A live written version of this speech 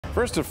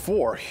First of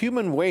four,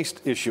 human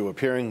waste issue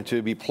appearing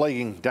to be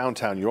plaguing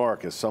downtown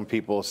York as some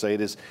people say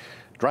it is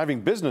driving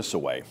business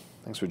away.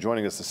 Thanks for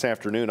joining us this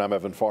afternoon. I'm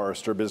Evan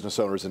Forrester. Business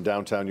owners in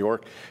downtown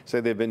York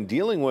say they've been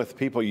dealing with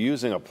people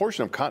using a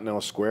portion of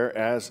Continental Square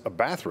as a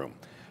bathroom.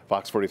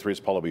 Fox 43's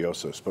Paulo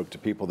Bioso spoke to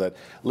people that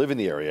live in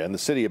the area and the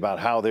city about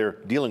how they're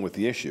dealing with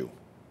the issue.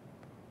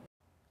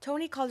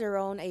 Toni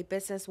Calderone, a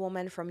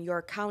businesswoman from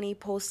York County,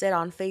 posted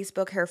on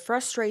Facebook her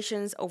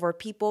frustrations over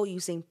people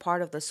using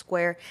part of the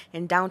square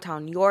in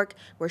downtown York,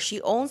 where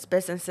she owns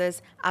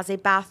businesses, as a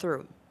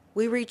bathroom.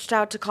 We reached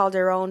out to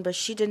Calderone, but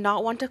she did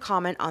not want to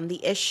comment on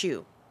the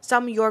issue.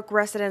 Some York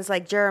residents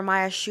like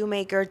Jeremiah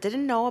Shoemaker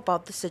didn't know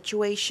about the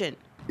situation.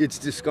 It's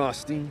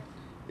disgusting.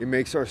 It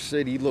makes our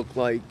city look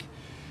like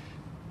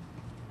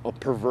a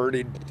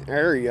perverted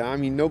area. I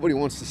mean, nobody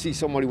wants to see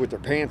somebody with their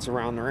pants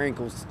around their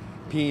ankles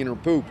peeing or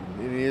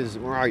pooping. It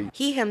isn't right.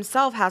 He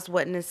himself has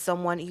witnessed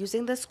someone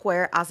using the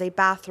square as a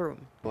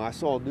bathroom. Well, I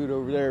saw a dude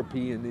over there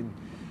peeing, and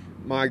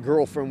my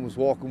girlfriend was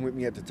walking with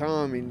me at the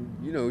time, and,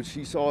 you know,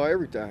 she saw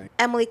everything.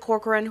 Emily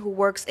Corcoran, who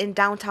works in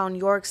downtown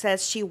York,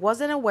 says she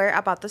wasn't aware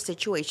about the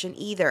situation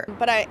either.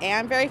 But I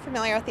am very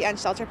familiar with the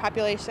unsheltered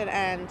population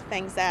and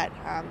things that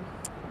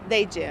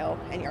they do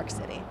in York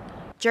City.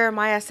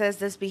 Jeremiah says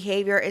this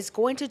behavior is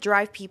going to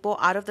drive people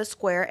out of the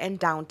square and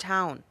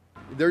downtown.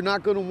 They're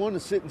not going to want to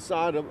sit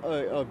inside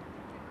of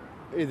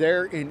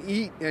there and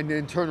eat and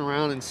then turn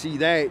around and see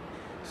that.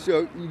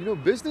 So, you know,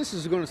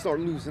 businesses are going to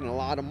start losing a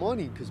lot of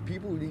money because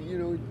people, you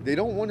know, they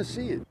don't want to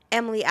see it.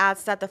 Emily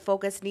adds that the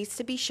focus needs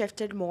to be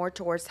shifted more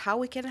towards how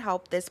we can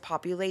help this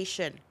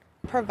population.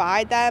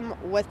 Provide them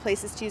with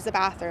places to use the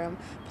bathroom,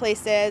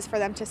 places for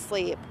them to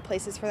sleep,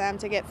 places for them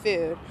to get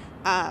food,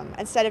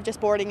 instead of just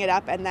boarding it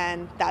up and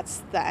then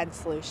that's the end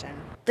solution.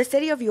 The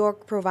city of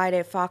York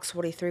provided Fox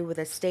 43 with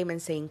a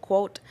statement saying,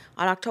 quote,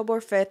 on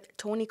October 5th,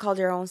 Toni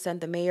Calderone sent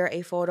the mayor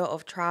a photo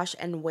of trash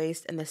and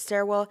waste in the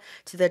stairwell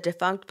to the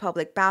defunct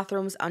public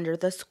bathrooms under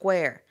the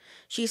square.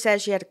 She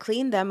said she had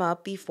cleaned them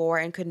up before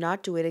and could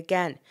not do it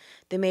again.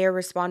 The mayor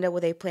responded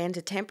with a plan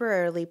to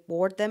temporarily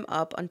board them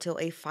up until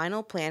a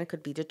final plan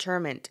could be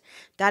determined.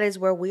 That is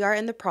where we are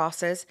in the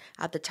process.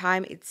 At the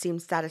time, it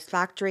seemed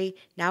satisfactory.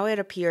 Now it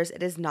appears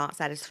it is not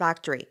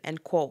satisfactory,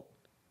 end quote.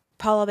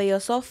 Paulo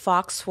Bioso,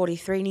 Fox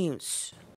 43 News.